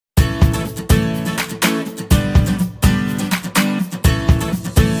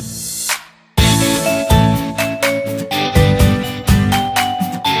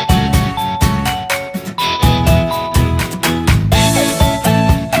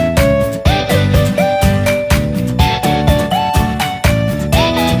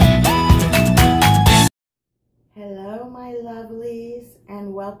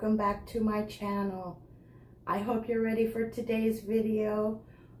welcome back to my channel. I hope you're ready for today's video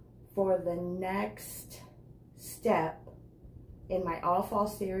for the next step in my all fall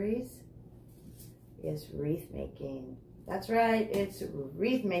series is wreath making. That's right, it's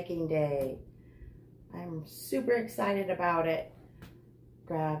wreath making day. I'm super excited about it.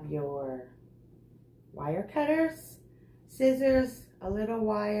 Grab your wire cutters, scissors, a little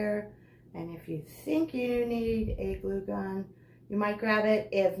wire, and if you think you need a glue gun, you might grab it.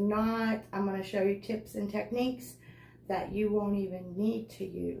 If not, I'm going to show you tips and techniques that you won't even need to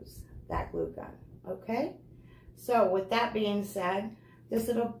use that glue gun, okay? So with that being said, this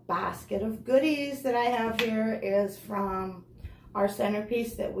little basket of goodies that I have here is from our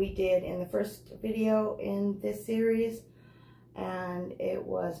centerpiece that we did in the first video in this series. And it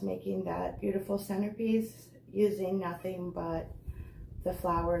was making that beautiful centerpiece using nothing but the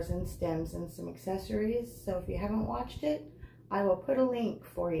flowers and stems and some accessories. So if you haven't watched it, I will put a link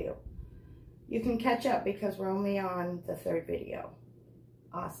for you. You can catch up because we're only on the third video.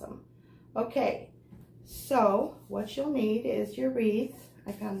 Awesome. Okay, so what you'll need is your wreath.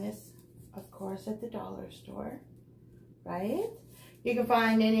 I found this, of course, at the dollar store, right? You can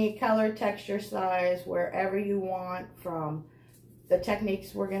find any color, texture, size, wherever you want. From the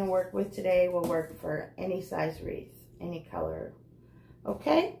techniques we're going to work with today will work for any size wreath, any color.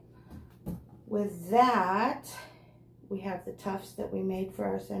 Okay, with that, we have the tufts that we made for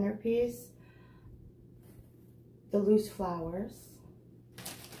our centerpiece, the loose flowers,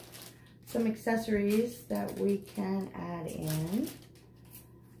 some accessories that we can add in.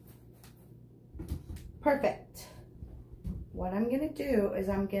 Perfect. What I'm going to do is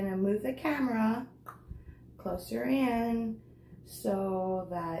I'm going to move the camera closer in so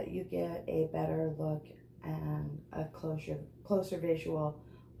that you get a better look and a closer visual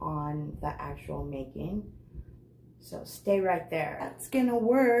on the actual making. So stay right there. That's gonna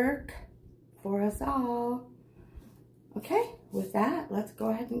work for us all. Okay, with that, let's go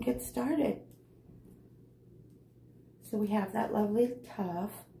ahead and get started. So we have that lovely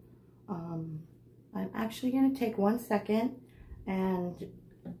tuft. I'm actually gonna take 1 second and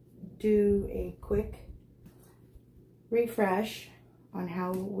do a quick refresh on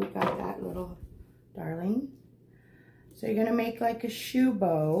how we got that little darling. So you're gonna make like a shoe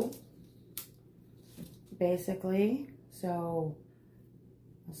bow, basically. So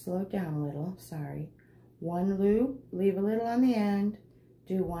I'll slow it down a little, sorry. One loop, leave a little on the end,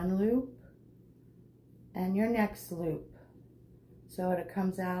 do one loop, and your next loop. So when it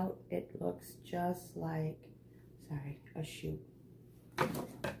comes out, it looks just like, sorry, a shoe.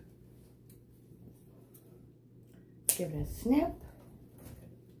 Give it a snip.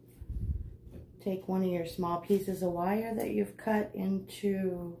 Take one of your small pieces of wire that you've cut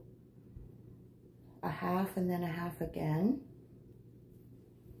into a half and then a half again.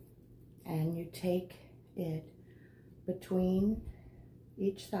 And you take it between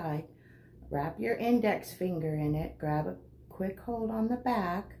each side. Wrap your index finger in it. Grab a quick hold on the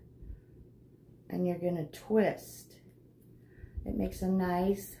back. And you're going to twist. It makes a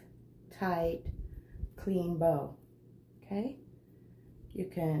nice, tight, clean bow. Okay? You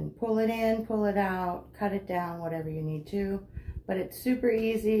can pull it in, pull it out, cut it down, whatever you need to. But it's super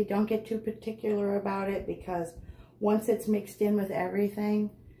easy. Don't get too particular about it because once it's mixed in with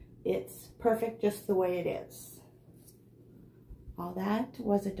everything, it's perfect just the way it is. All that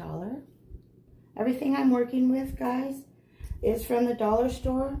was $1. Everything I'm working with, guys, is from the dollar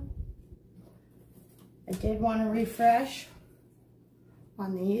store. I did want to refresh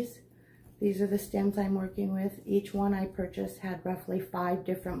on these. These are the stems I'm working with. Each one I purchased had roughly 5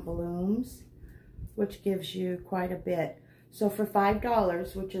 different blooms, which gives you quite a bit. So for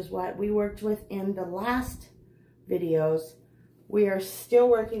 $5, which is what we worked with in the last videos, we are still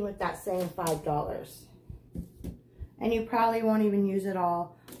working with that same $5. And you probably won't even use it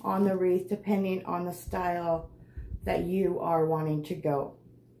all on the wreath, depending on the style that you are wanting to go.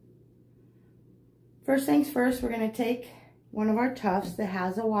 First things first, we're going to take one of our tufts that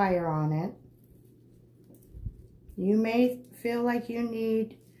has a wire on it. You may feel like you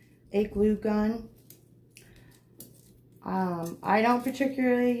need a glue gun. I don't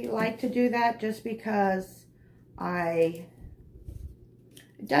particularly like to do that just because it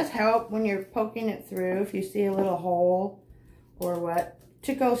does help when you're poking it through, if you see a little hole or what,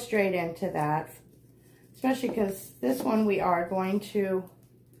 to go straight into that. Especially because this one we are going to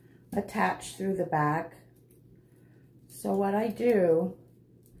attach through the back. So what I do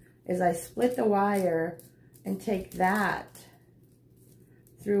is I split the wire and take that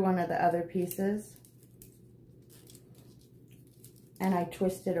through one of the other pieces and I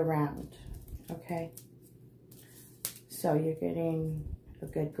twist it around, okay? So you're getting a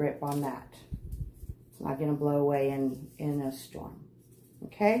good grip on that. It's not going to blow away in a storm.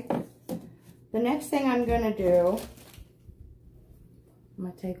 Okay? The next thing I'm going to do, I'm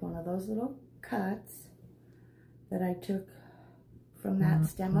going to take one of those little cuts that I took from that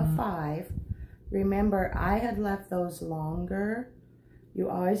stem of 5. Remember, I had left those longer. You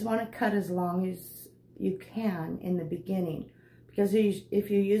always want to cut as long as you can in the beginning, because if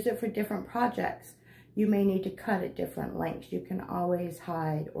you use it for different projects, you may need to cut at different lengths. You can always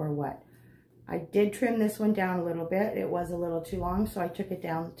hide or what. I did trim this one down a little bit. It was a little too long, so I took it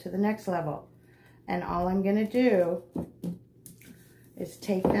down to the next level. And all I'm going to do is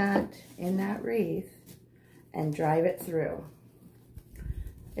take that in that wreath and drive it through.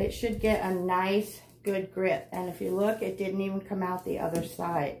 It should get a nice, good grip. And if you look, it didn't even come out the other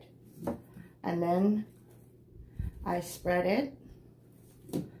side. And then I spread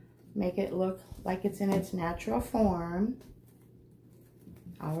it, make it look like it's in its natural form.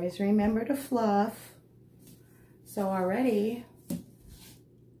 Always remember to fluff. So already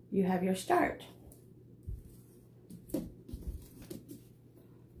you have your start.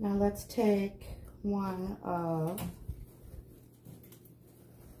 Now let's take one of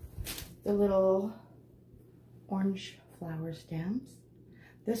the little orange flower stems.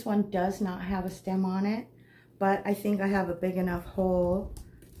 This one does not have a stem on it, but I think I have a big enough hole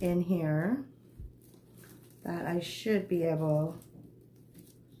in here that I should be able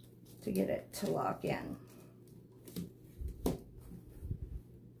to get it to lock in.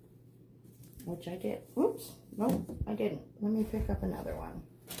 Which I did. Oops, nope, I didn't. Let me pick up another one.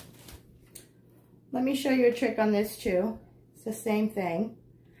 Let me show you a trick on this too. It's the same thing.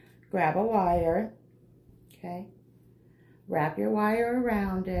 Grab a wire, okay? Wrap your wire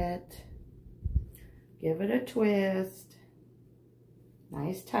around it. Give it a twist.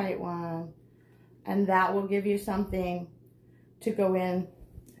 Nice tight one. And that will give you something to go in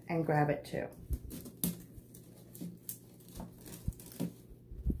and grab it to.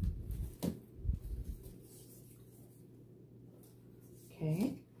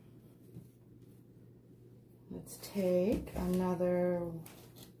 Okay. Let's take another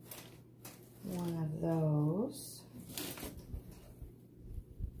one of those.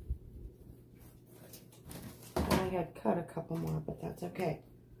 I had cut a couple more, but that's okay.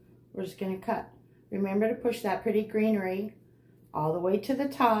 We're just going to cut. Remember to push that pretty greenery all the way to the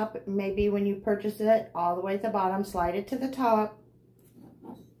top. Maybe when you purchase it, all the way at the bottom, slide it to the top.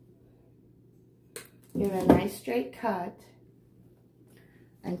 Give it a nice straight cut.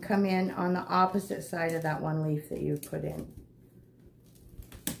 And come in on the opposite side of that one leaf that you put in.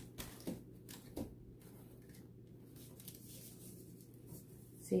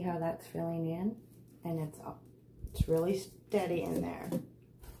 See how that's filling in? And it's really steady in there.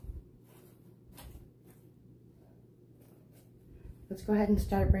 Let's go ahead and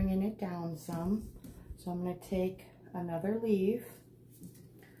start bringing it down some. So I'm going to take another leaf,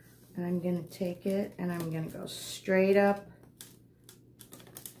 and I'm going to take it and I'm going to go straight up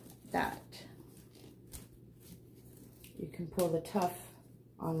that. You can pull the tuft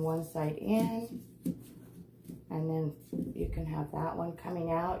on one side in, and then you can have that one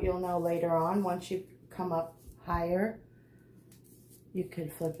coming out. You'll know later on, once you come up higher, you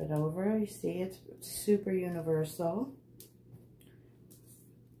could flip it over. You see, it's super universal.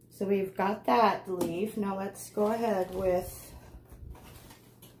 So we've got that leaf. Now let's go ahead with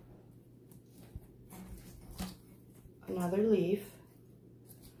another leaf.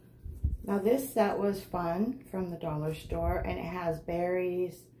 Now this set was fun from the dollar store, and it has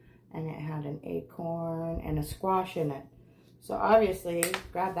berries, and it had an acorn and a squash in it. So obviously,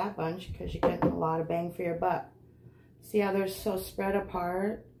 grab that bunch because you're getting a lot of bang for your buck. See how they're so spread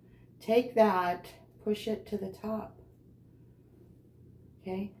apart? Take that, push it to the top.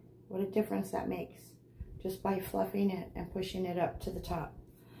 Okay, what a difference that makes just by fluffing it and pushing it up to the top.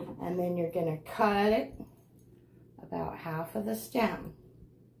 And then you're gonna cut it about half of the stem.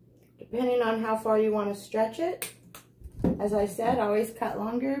 Depending on how far you want to stretch it. As I said, always cut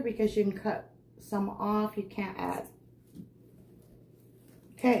longer because you can cut some off you can't add.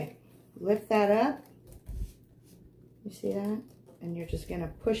 Okay, lift that up. You see that? And you're just going to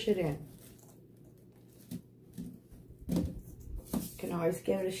push it in. You can always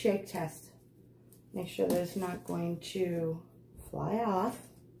give it a shake test. Make sure that it's not going to fly off.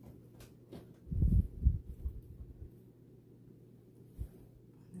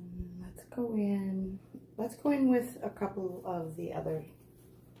 Let's go in with a couple of the other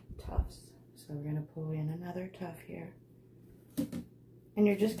tufts. So we're going to pull in another tuft here. And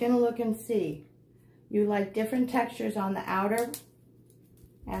you're just going to look and see. You like different textures on the outer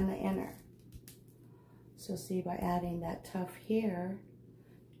and the inner. So see, by adding that tuft here,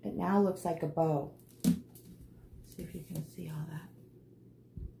 It now looks like a bow. See if you can see all that.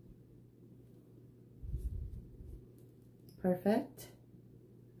 Perfect.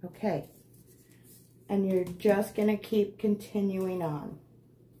 Okay. And you're just going to keep continuing on.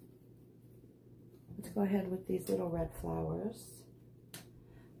 Let's go ahead with these little red flowers.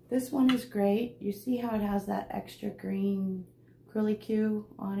 This one is great. You see how it has that extra green curlicue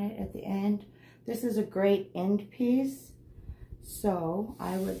on it at the end? This is a great end piece. So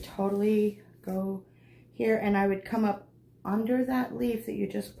I would totally go here and I would come up under that leaf that you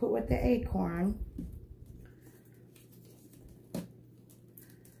just put with the acorn.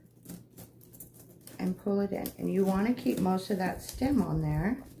 And pull it in. And you want to keep most of that stem on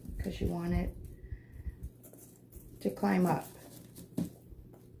there because you want it to climb up.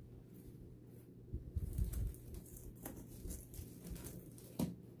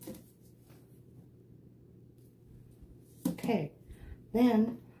 Okay,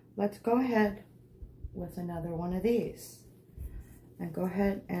 then let's go ahead with another one of these. And go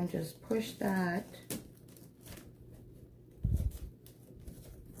ahead and just push that.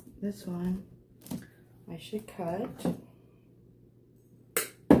 This one I should cut.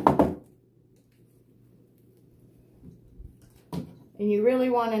 And you really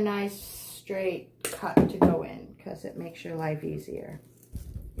want a nice straight cut to go in because it makes your life easier.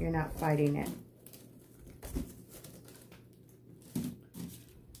 You're not fighting it.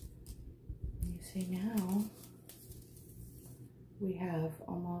 You see now we have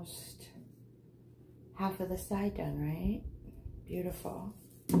almost half of the side done, right? Beautiful.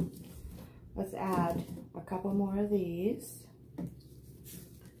 Let's add a couple more of these.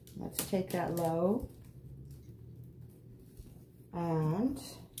 Let's take that low. And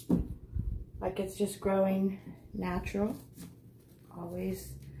like it's just growing natural.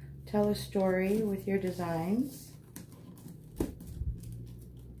 Always tell a story with your designs.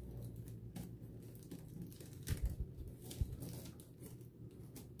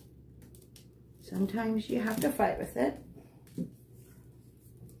 Sometimes you have to fight with it.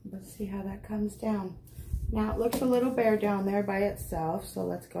 Let's see how that comes down. Now it looks a little bare down there by itself, so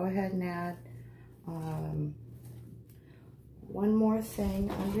let's go ahead and add one more thing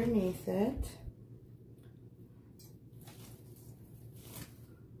underneath it.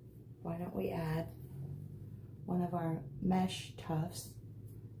 Why don't we add one of our mesh tufts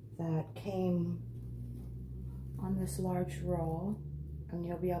that came on this large roll, and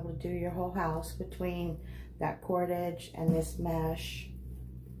you'll be able to do your whole house between that cordage and this mesh.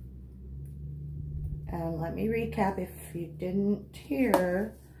 And let me recap if you didn't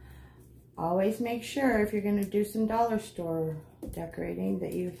hear. Always make sure if you're going to do some dollar store decorating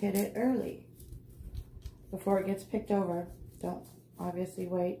that you hit it early before it gets picked over. Don't obviously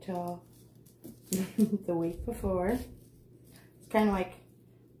wait till the week before. It's kind of like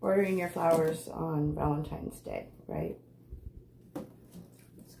ordering your flowers on Valentine's Day, right?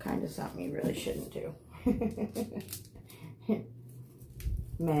 It's kind of something you really shouldn't do.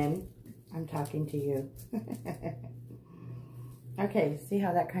 Men, I'm talking to you. Okay, see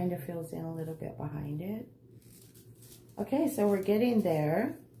how that kind of fills in a little bit behind it? Okay, so we're getting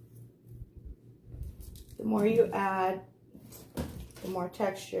there. The more you add, the more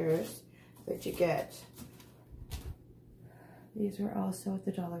textures that you get. These are also at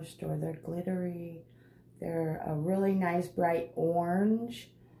the dollar store. They're glittery. They're a really nice bright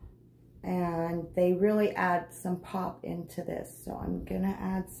orange. And they really add some pop into this. So I'm going to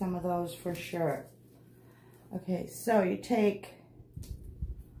add some of those for sure. Okay, so you take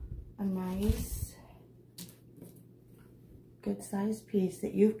a nice, good sized piece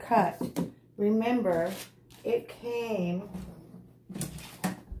that you've cut. Remember, it came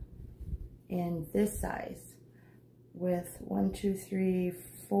in this size with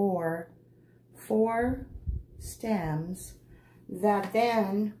 4 stems that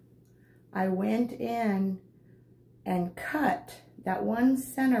then I went in and cut that one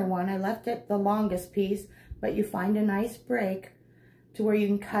center one. I left it the longest piece, but you find a nice break to where you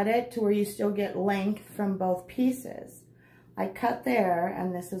can cut it to where you still get length from both pieces. I cut there,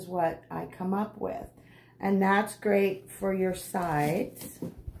 and this is what I come up with. And that's great for your sides.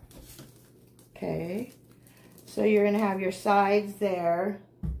 Okay, so you're gonna have your sides there.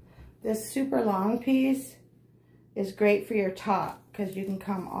 This super long piece is great for your top because you can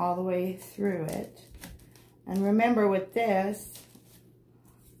come all the way through it. And remember with this,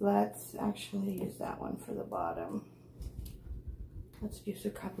 let's actually use that one for the bottom. Let's use a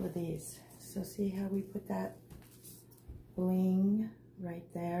couple of these. So see how we put that bling right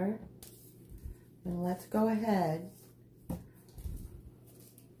there? And let's go ahead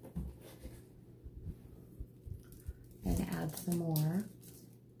and add some more.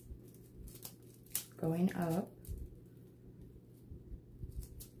 going up.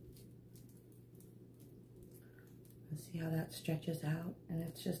 See how that stretches out, and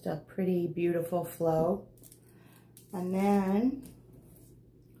it's just a pretty beautiful flow. And then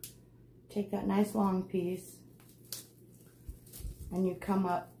take that nice long piece and you come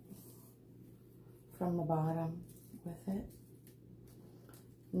up from the bottom with it.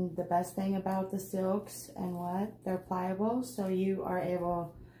 And the best thing about the silks and what, they're pliable, so you are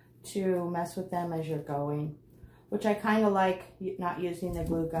able to mess with them as you're going, which I kind of like not using the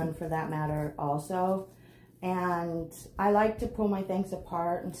glue gun for that matter also. And I like to pull my things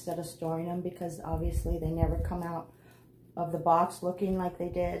apart instead of storing them, because obviously they never come out of the box looking like they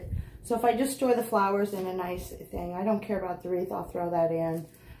did. So if I just store the flowers in a nice thing, I don't care about the wreath, I'll throw that in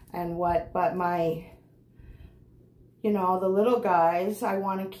and what, but my, you know, the little guys I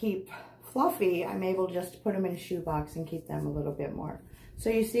want to keep fluffy, I'm able just to put them in a shoebox and keep them a little bit more. So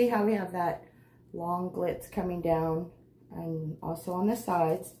you see how we have that long glitz coming down and also on the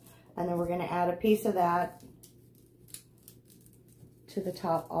sides. And then we're going to add a piece of that to the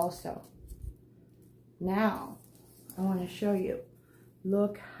top also. Now, I want to show you.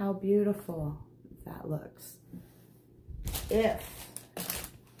 Look how beautiful that looks. If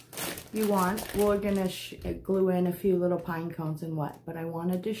you want, we're going to glue in a few little pine cones and what, but I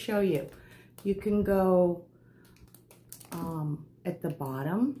wanted to show you. You can go at the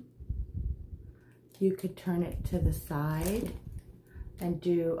bottom. You could turn it to the side and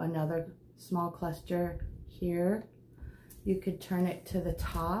do another small cluster here. You could turn it to the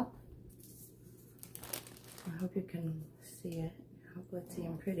top. I hope you can see it. How glitzy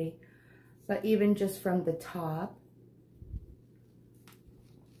and pretty. But even just from the top.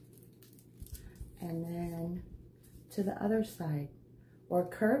 And then to the other side. Or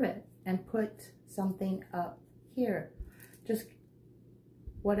curve it and put something up here. Just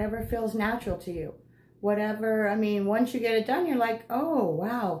whatever feels natural to you. Whatever, I mean, once you get it done, you're like, oh,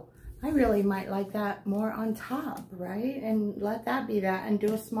 wow, I really might like that more on top, right? And let that be that, and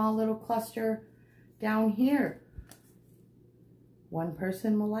do a small little cluster down here. One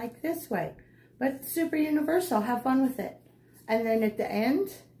person will like this way, but super universal. Have fun with it. And then at the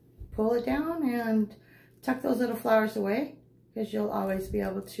end, pull it down and tuck those little flowers away, because you'll always be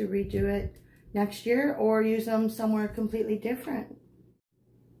able to redo it next year or use them somewhere completely different.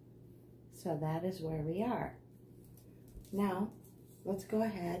 So that is where we are. Now, let's go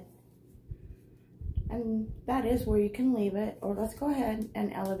ahead, and that is where you can leave it, or let's go ahead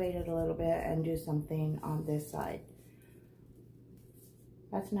and elevate it a little bit and do something on this side.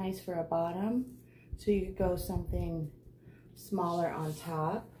 That's nice for a bottom. So you could go something smaller on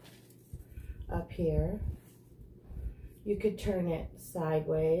top, up here. You could turn it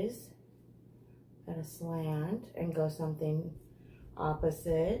sideways at a slant and go something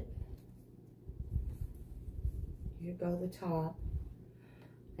opposite. You go the top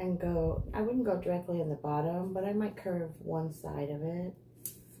and go, I wouldn't go directly in the bottom, but I might curve one side of it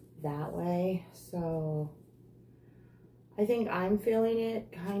that way. So I think I'm feeling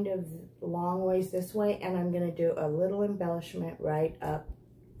it kind of long ways this way, and I'm going to do a little embellishment right up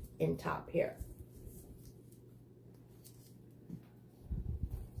in top here.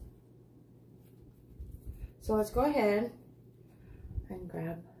 So let's go ahead and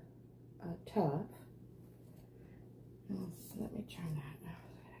grab a tuff. Let me turn that.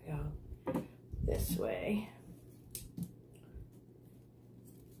 I'm gonna go this way.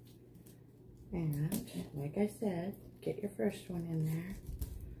 And like I said, get your first one in there.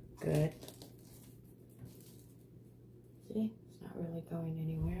 Good. See, it's not really going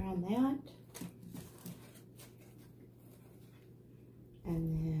anywhere on that.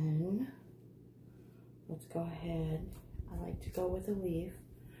 And then let's go ahead. I like to go with a leaf.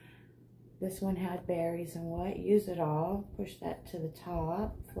 This one had berries and what? Use it all. Push that to the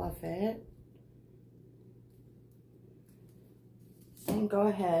top. Fluff it. And go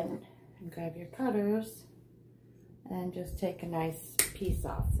ahead and grab your cutters and just take a nice piece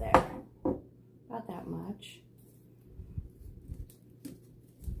off there. About that much.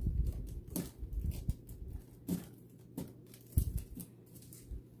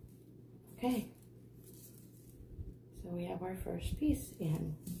 Okay. So we have our first piece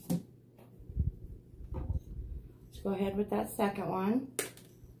in. Go ahead with that second one.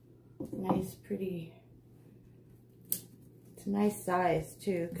 Nice, pretty. It's a nice size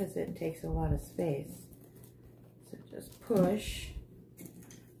too, because it takes a lot of space. So just push,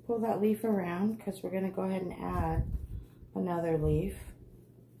 pull that leaf around, because we're going to go ahead and add another leaf.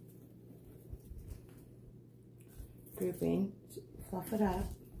 Grouping, fluff it up.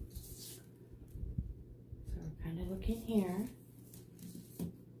 So we're kind of looking here.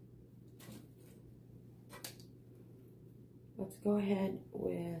 go ahead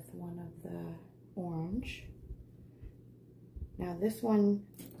with one of the orange. Now this one,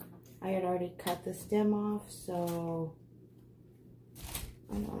 I had already cut the stem off, so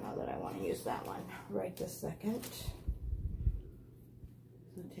I don't know that I want to use that one right this second.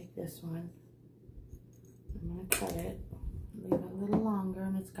 So take this one. I'm going to cut it, leave it a little longer,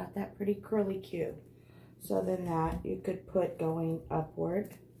 and it's got that pretty curly cube. So then that you could put going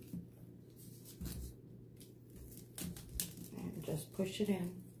upward. And just push it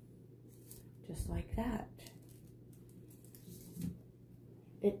in, just like that.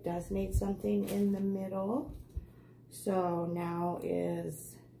 It does need something in the middle. So now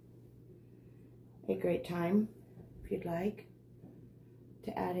is a great time, if you'd like,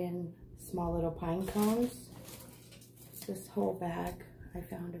 to add in small little pine cones. This whole bag I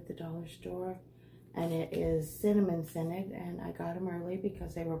found at the dollar store, and it is cinnamon scented, and I got them early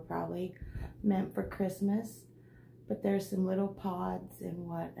because they were probably meant for Christmas. But there's some little pods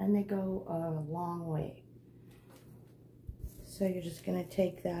and they go a long way. So you're just gonna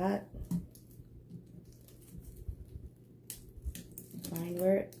take that, find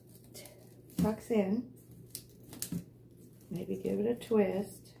where it tucks in, maybe give it a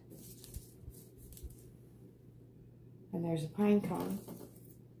twist, and there's a pine cone.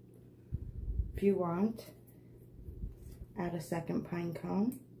 If you want, add a second pine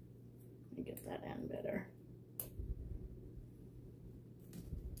cone. Let me get that end better.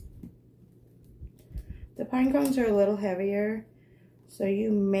 The pine cones are a little heavier, so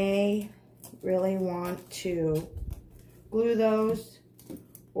you may really want to glue those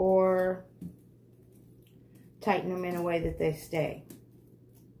or tighten them in a way that they stay.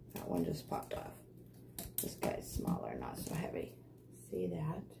 That one just popped off. This guy's smaller, not so heavy. See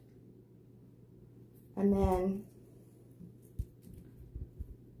that? And then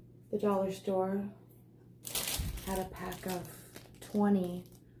the dollar store had a pack of 20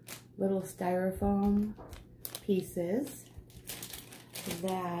 little styrofoam pieces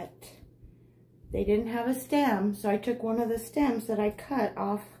that they didn't have a stem, so I took one of the stems that I cut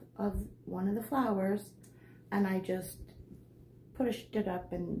off of one of the flowers and I just pushed it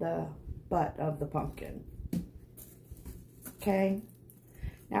up in the butt of the pumpkin. Okay,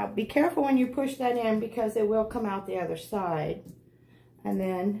 now be careful when you push that in because it will come out the other side. And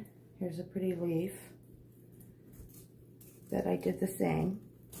then here's a pretty leaf that I did the same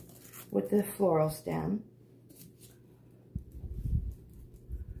with the floral stem.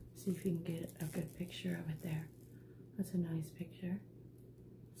 See if you can get a good picture of it there. That's a nice picture.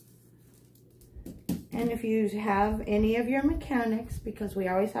 And if you have any of your mechanics, because we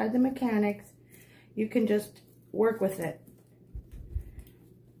always hide the mechanics, you can just work with it.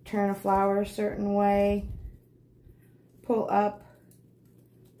 Turn a flower a certain way, pull up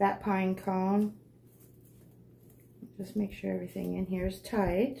that pine cone. Just make sure everything in here is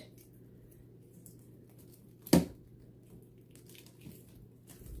tight.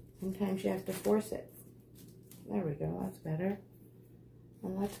 Sometimes you have to force it. There we go, that's better.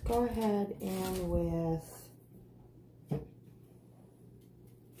 And let's go ahead and with,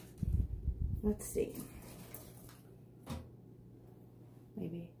 let's see,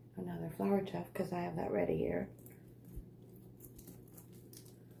 maybe another flower tuft because I have that ready here.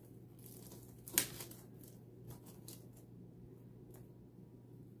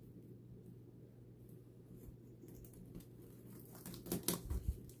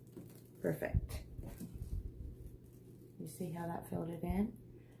 Perfect. You see how that filled it in?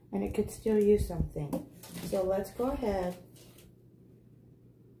 And it could still use something. So let's go ahead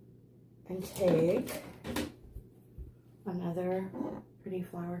and take another pretty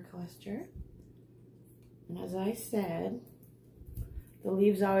flower cluster. And as I said, the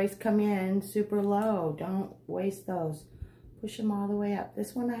leaves always come in super low. Don't waste those. Push them all the way up.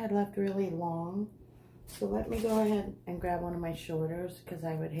 This one I had left really long. So let me go ahead and grab one of my shoulders because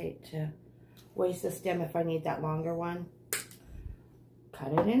I would hate to waste the stem if I need that longer one.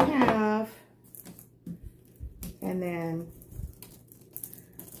 Cut it in half and then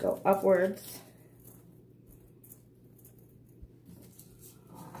go upwards.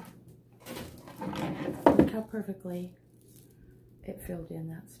 Look how perfectly it filled in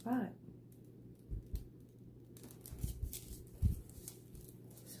that spot.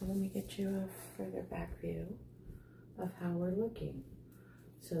 So let me get you a further back view of how we're looking.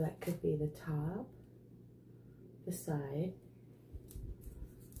 So that could be the top, the side.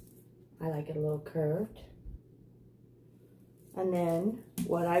 I like it a little curved. And then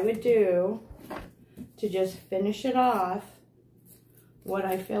what I would do to just finish it off, what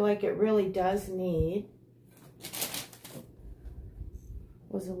I feel like it really does need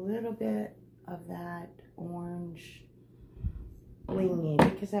was a little bit of that orange blingy,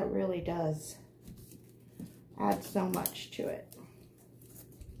 because that really does add so much to it.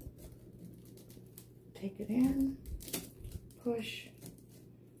 Take it in, push,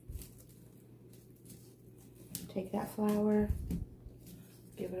 take that flower,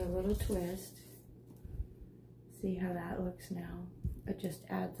 give it a little twist. See how that looks now? It just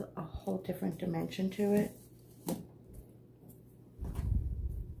adds a whole different dimension to it.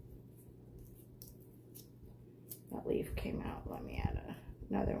 That leaf came out. Let me add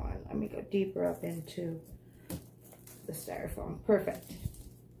another one. Let me go deeper up into the styrofoam. Perfect.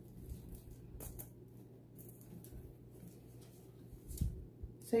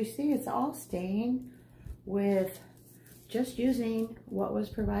 So you see, it's all staying with just using what was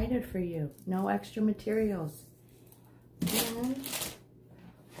provided for you. No extra materials. And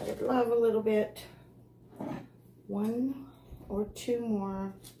I would love a little bit, 1 or 2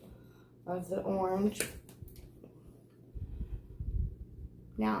 more of the orange.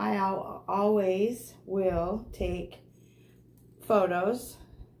 Now I always will take photos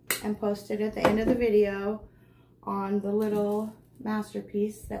and post it at the end of the video on the little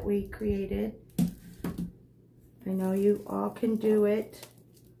masterpiece that we created. I know you all can do it.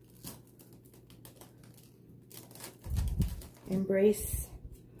 Embrace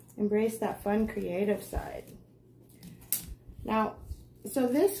that fun creative side. Now, so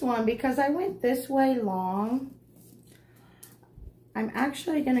this one, because I went this way long, I'm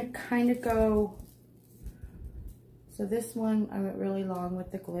actually going to kind of go, so this one I went really long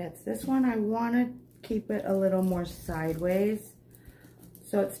with the glitz. This one I want to keep it a little more sideways,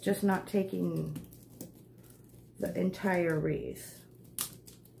 so it's just not taking the entire wreath.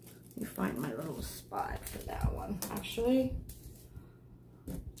 Let me find my little spot for that one. Actually,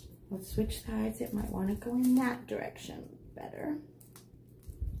 let's switch sides. It might want to go in that direction better.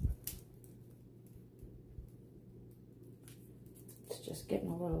 It's just getting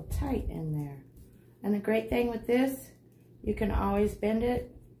a little tight in there. And the great thing with this, you can always bend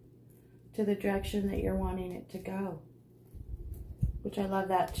it to the direction that you're wanting it to go, which I love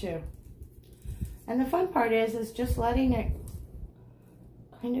that too. And the fun part is just letting it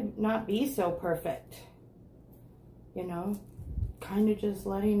kind of not be so perfect, you know, kind of just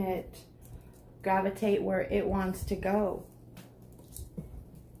letting it gravitate where it wants to go.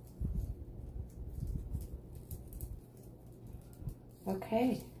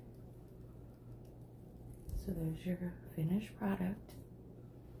 Okay, so there's your finished product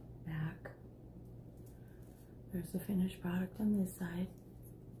back. There's the finished product on this side.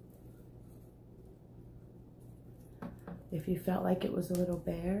 If you felt like it was a little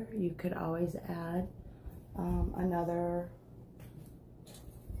bare, you could always add another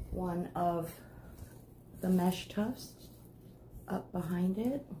one of the mesh tufts up behind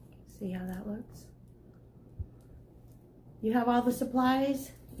it. See how that looks? You have all the supplies,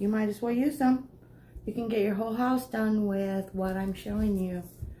 you might as well use them. You can get your whole house done with what I'm showing you.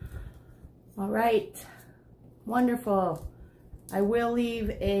 All right, wonderful. I will leave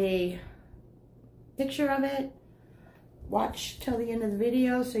a picture of it. Watch till the end of the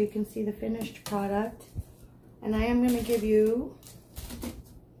video so you can see the finished product. And I am going to give you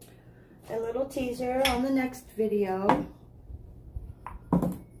a little teaser on the next video.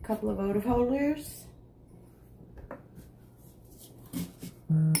 A couple of votive holders.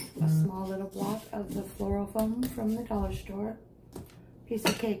 A small little block of the floral foam from the dollar store. Piece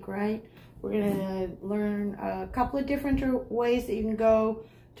of cake, right? We're going to learn a couple of different ways that you can go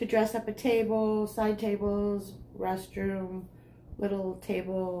to dress up a table, side tables, restroom, little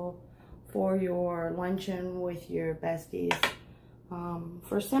table for your luncheon with your besties.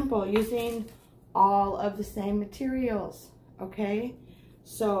 For simple, using all of the same materials, okay?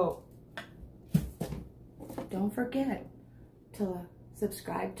 So, don't forget to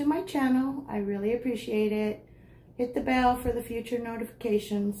subscribe to my channel. I really appreciate it. Hit the bell for the future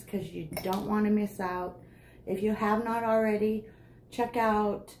notifications because you don't want to miss out. If you have not already, check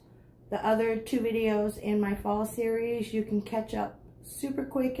out the other 2 videos in my fall series. You can catch up super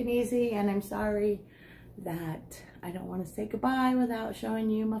quick and easy, and I'm sorry that I don't want to say goodbye without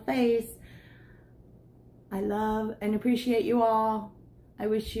showing you my face. I love and appreciate you all. I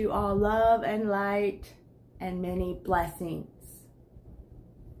wish you all love and light and many blessings.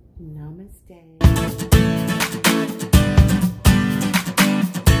 Namaste.